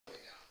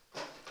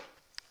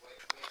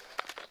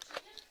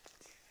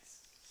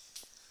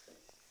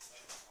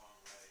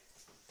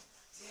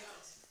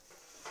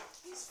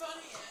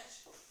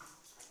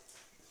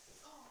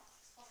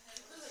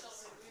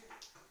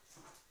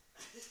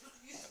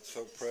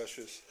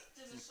precious.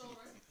 To the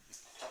shoulder.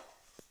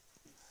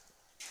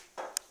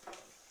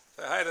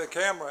 Say hi to the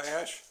camera,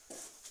 Ash.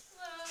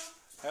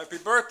 Hello. Happy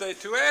birthday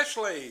to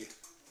Ashley.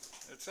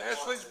 It's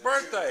Ashley's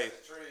birthday.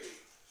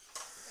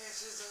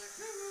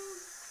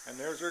 And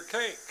there's her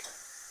cake.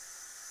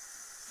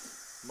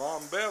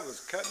 Mom Bev is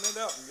cutting it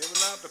up and giving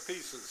it out to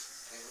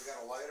pieces. Hey, we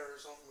got a lighter or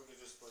something? We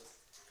could just put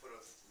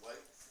a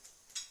light.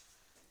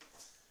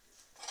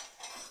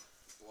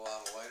 Blow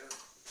out a lighter.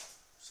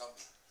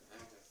 Something.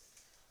 Anything.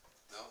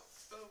 No?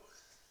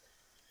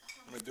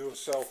 Let me do a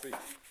selfie.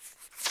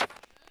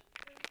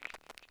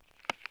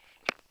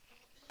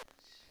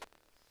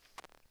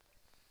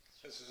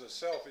 This is a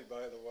selfie,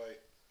 by the way.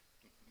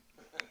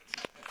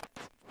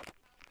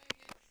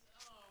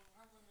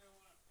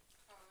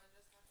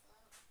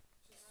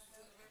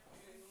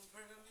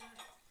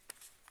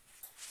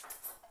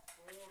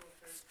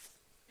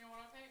 You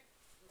want a cake?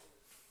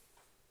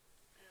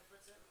 Yeah,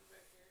 put that one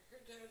back here.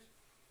 Here, Dad.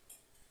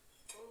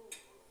 Oh.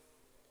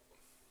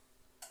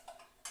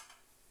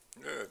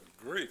 Good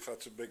grief,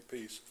 that's a big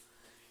piece.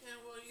 Yeah,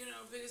 well, you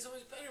know, big is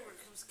always better when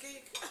it comes to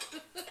cake.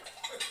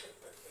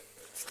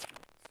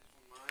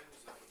 Mine?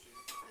 Is that what you...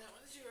 That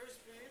one's yours,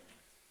 babe.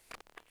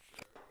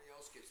 Everybody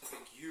else gets the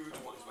big, huge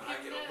ones, but I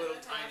get a little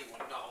tiny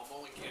one. No, I'm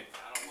only kidding.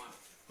 I don't want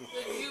it.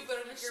 Then you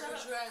better be careful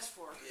what you ask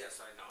for.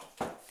 Yes, I know.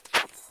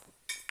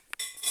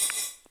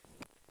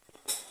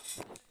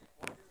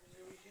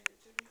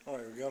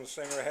 Alright, we're going to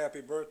sing her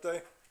happy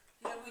birthday?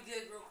 Yeah, we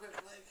did real quick.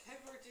 Like,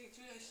 happy birthday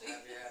to you, Ashley.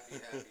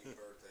 Happy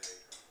birthday.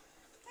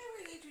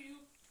 Happy birthday to you.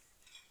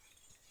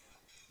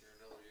 You're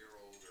another year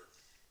older.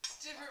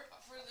 It's different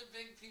for the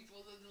big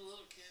people than the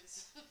little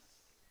kids.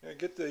 Yeah,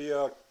 get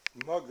the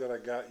mug that I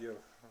got you.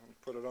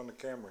 Put it on the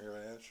camera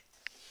here, Ash.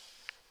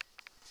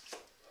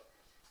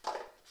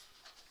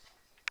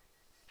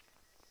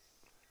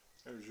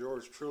 There's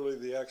yours truly,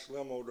 the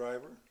ex-limo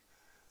driver.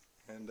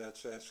 And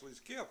that's Ashley's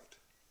gift.